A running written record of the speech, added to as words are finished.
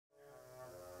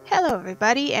Hello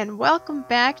everybody and welcome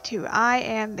back to I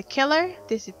Am the Killer.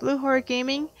 This is Blue Horror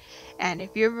Gaming, and if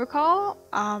you recall,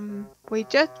 we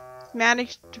just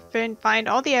managed to find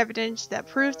all the evidence that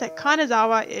proves that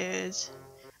Kanazawa is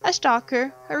a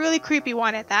stalker, a really creepy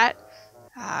one at that,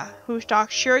 who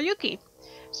stalks Shiroyuki.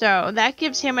 So that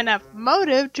gives him enough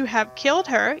motive to have killed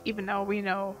her, even though we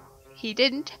know he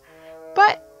didn't,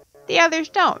 but the others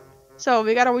don't. So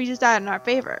we gotta use that in our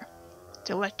favor.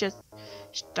 So let's just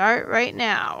start right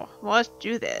now. Let's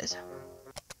do this.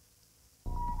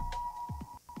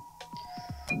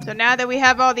 So now that we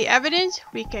have all the evidence,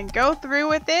 we can go through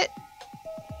with it.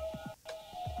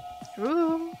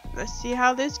 Ooh, let's see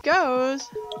how this goes.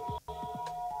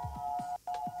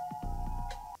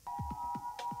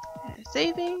 And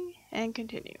saving and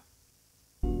continue.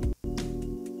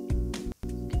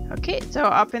 Okay, so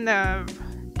up in the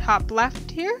top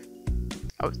left here,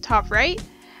 top right,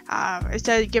 it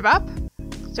says give up.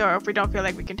 So if we don't feel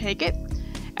like we can take it.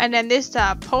 And then this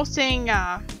pulsing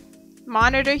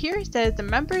monitor here says the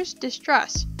members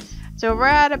distrust. So we're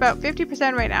at about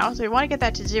 50% right now, so we want to get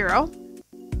that to 0.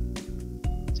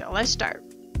 So let's start.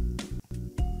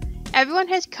 Everyone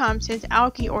has come since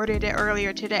Aoki ordered it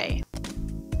earlier today.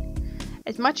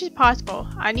 As much as possible,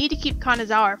 I need to keep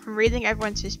Kanazawa from raising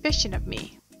everyone's suspicion of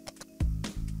me.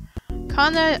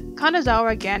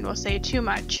 Kanazawa again will say too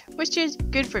much, which is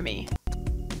good for me.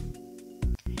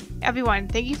 Everyone,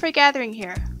 thank you for gathering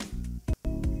here.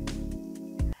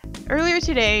 Earlier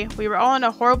today, we were all in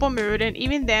a horrible mood, and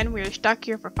even then we were stuck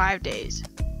here for 5 days.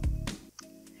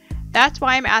 That's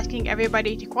why I'm asking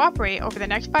everybody to cooperate over the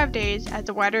next 5 days as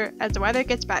the weather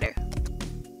gets better.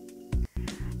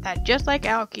 That just like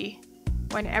Aoki,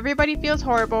 when everybody feels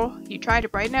horrible, you try to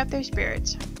brighten up their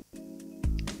spirits.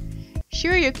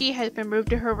 Shiroyuki has been moved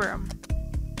to her room.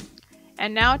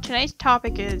 And now tonight's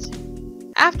topic is,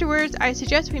 afterwards, I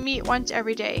suggest we meet once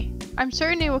every day. I'm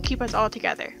certain it will keep us all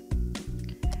together.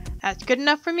 That's good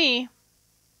enough for me.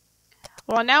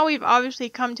 Well, now we've obviously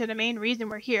come to the main reason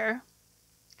we're here.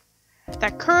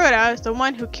 That Kuroda is the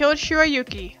one who killed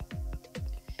Shiroyuki.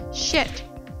 Shit,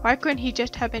 why couldn't he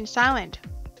just have been silent?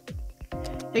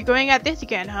 You're going at this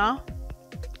again, huh?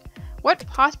 What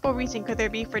possible reason could there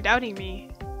be for doubting me?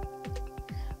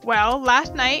 Well,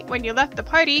 last night, when you left the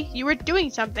party, you were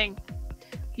doing something.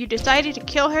 You decided to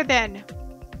kill her then.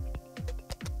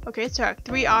 Okay, so I have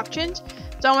 3 options.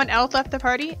 Someone else left the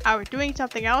party, I was doing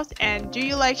something else, and do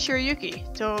you like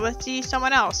Shiroyuki? So let's see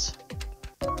someone else.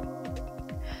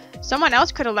 Someone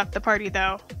else could have left the party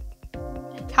though.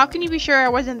 How can you be sure I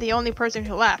wasn't the only person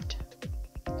who left?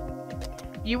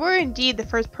 You were indeed the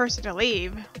first person to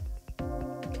leave.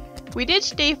 We did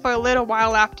stay for a little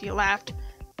while after you left,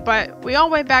 but we all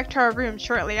went back to our rooms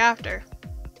shortly after.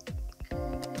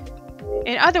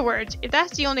 In other words, if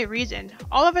that's the only reason,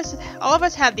 all of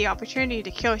us had the opportunity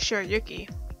to kill Shiroyuki.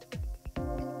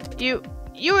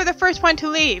 You were the first one to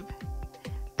leave.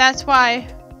 That's why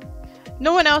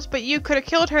no one else but you could have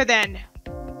killed her then.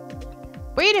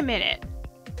 Wait a minute.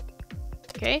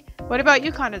 Okay, what about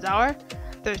you, Kanazawa?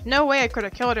 There's no way I could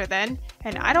have killed her then,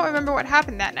 and I don't remember what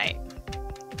happened that night.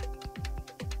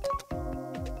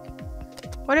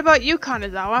 What about you,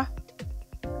 Kanazawa?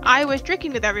 I was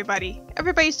drinking with everybody.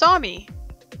 Everybody saw me.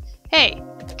 Hey,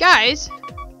 guys!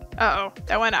 Uh-oh,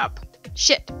 that went up.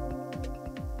 Shit.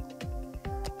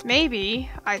 Maybe,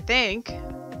 I think.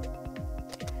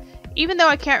 Even though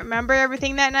I can't remember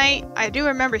everything that night, I do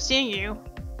remember seeing you.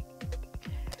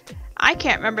 I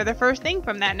can't remember the first thing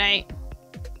from that night.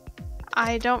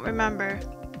 I don't remember.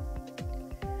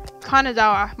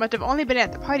 Kanazawa must have only been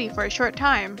at the party for a short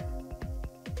time.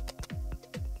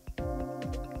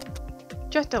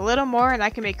 Just a little more and I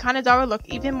can make Kanazawa look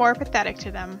even more pathetic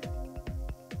to them.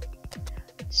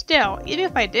 Still, even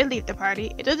if I did leave the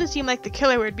party, it doesn't seem like the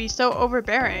killer would be so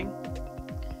overbearing.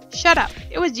 Shut up,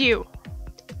 it was you.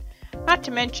 Not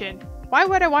to mention, why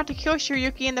would I want to kill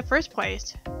Shiroyuki in the first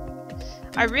place?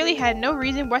 I really had no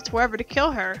reason whatsoever to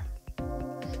kill her.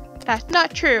 That's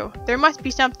not true, there must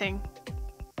be something.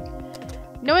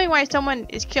 Knowing why someone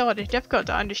is killed is difficult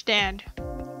to understand.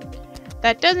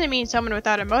 That doesn't mean someone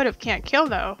without a motive can't kill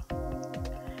though.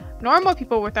 Normal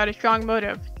people without a strong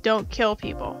motive don't kill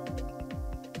people.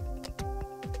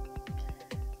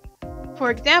 For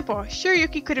example,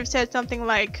 Shiroyuki could have said something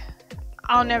like,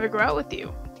 I'll never go out with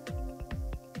you.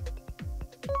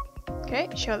 Okay,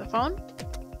 show the phone.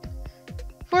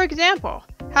 For example,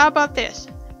 how about this?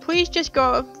 Please just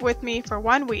go with me for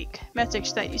 1 week.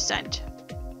 Message that you sent.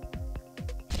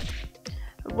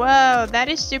 Whoa, that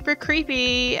is super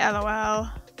creepy, lol.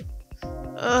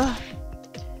 Ugh.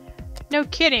 No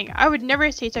kidding, I would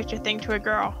never say such a thing to a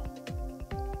girl.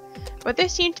 But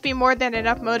this seemed to be more than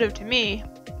enough motive to me.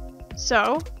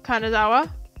 So,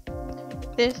 Kanazawa,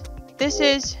 this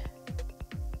is...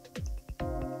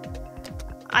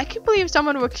 I can't believe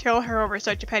someone would kill her over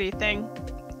such a petty thing.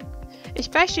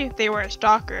 Especially if they were a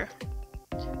stalker.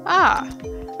 Ah,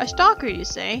 a stalker, you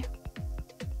say?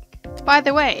 By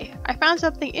the way, I found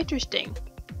something interesting.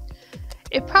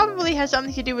 It probably has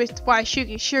something to do with why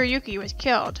Shiryuki was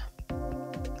killed.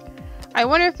 I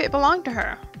wonder if it belonged to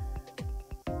her.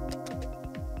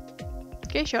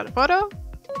 Okay, show the photo.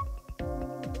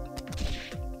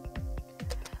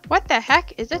 What the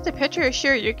heck? Is this a picture of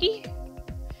Shiryuki?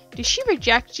 Did she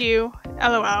reject you?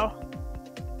 LOL.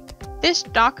 This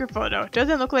stalker photo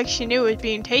doesn't look like she knew it was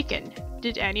being taken.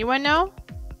 Did anyone know?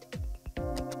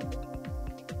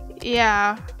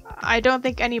 Yeah, I don't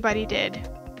think anybody did.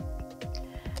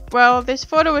 Well, this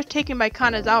photo was taken by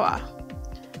Kanazawa.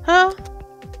 Huh?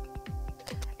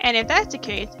 And if that's the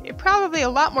case, it's probably a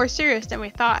lot more serious than we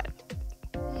thought.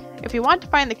 If we want to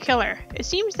find the killer, it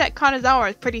seems that Kanazawa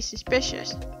is pretty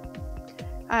suspicious.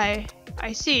 I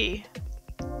see.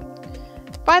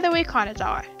 By the way,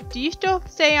 Kanazawa, do you still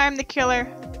say I'm the killer?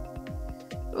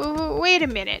 Wait a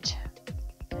minute.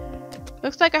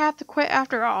 Looks like I have to quit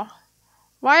after all.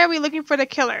 Why are we looking for the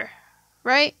killer,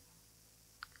 right?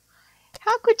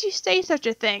 How could you say such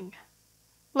a thing?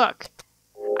 Look,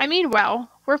 I mean, well,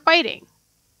 we're fighting.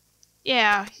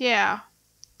 Yeah.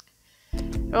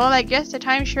 Well, I guess the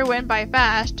time sure went by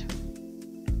fast.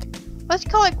 Let's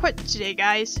call it quits today,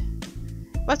 guys.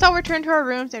 Let's all return to our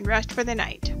rooms and rest for the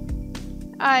night.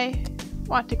 I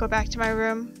want to go back to my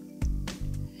room.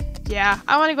 Yeah,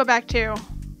 I want to go back too.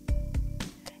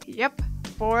 Yep,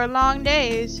 4 long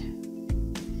days.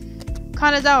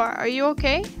 Kanazawa, are you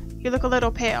okay? You look a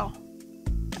little pale.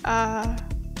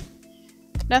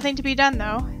 Nothing to be done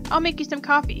though. I'll make you some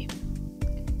coffee.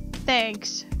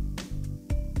 Thanks.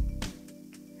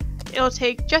 It'll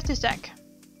take just a sec.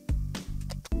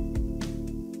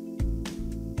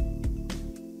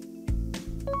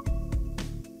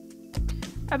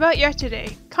 About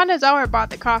yesterday, Kanazawa bought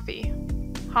the coffee.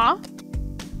 Huh?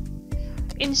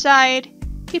 Inside,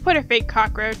 he put a fake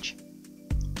cockroach.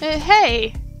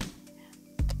 Hey!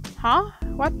 Huh?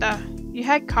 What the? You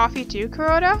had coffee too,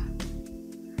 Kuroda?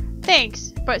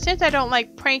 Thanks, but since I don't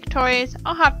like prank toys,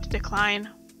 I'll have to decline.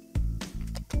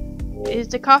 Is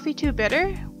the coffee too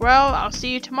bitter? Well, I'll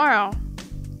see you tomorrow.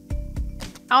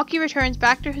 Aoki returns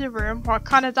back to his room while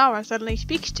Kanazawa suddenly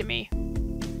speaks to me.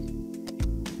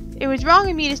 It was wrong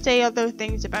of me to say all those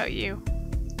things about you.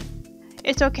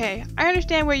 It's okay, I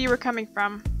understand where you were coming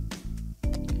from.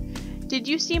 Did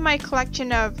you see my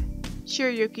collection of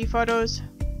Shiryuki photos?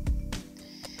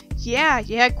 Yeah,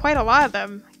 you had quite a lot of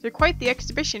them. You're quite the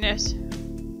exhibitionist.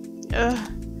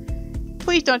 Ugh.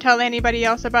 Please don't tell anybody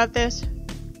else about this.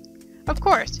 Of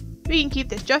course, we can keep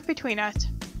this just between us.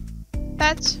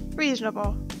 That's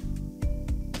reasonable.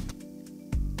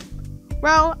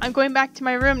 Well, I'm going back to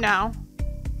my room now.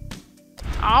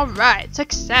 Alright,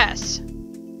 success!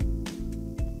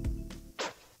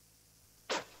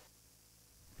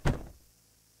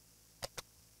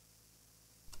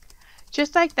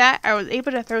 Just like that, I was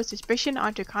able to throw suspicion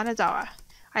onto Kanazawa.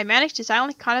 I managed to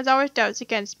silence Kanazawa's doubts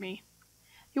against me.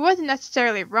 He wasn't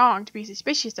necessarily wrong to be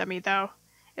suspicious of me, though.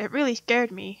 It really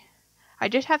scared me. I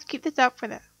just have to keep this up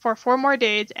for 4 more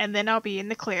days, and then I'll be in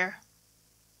the clear.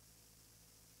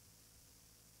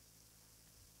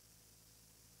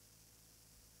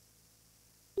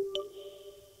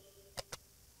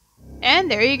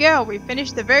 And there you go, we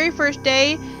finished the very first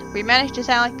day. We managed to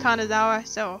silence Kanazawa,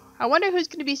 so I wonder who's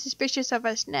going to be suspicious of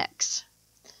us next.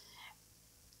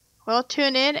 Well,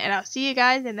 tune in, and I'll see you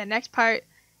guys in the next part.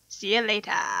 See you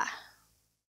later.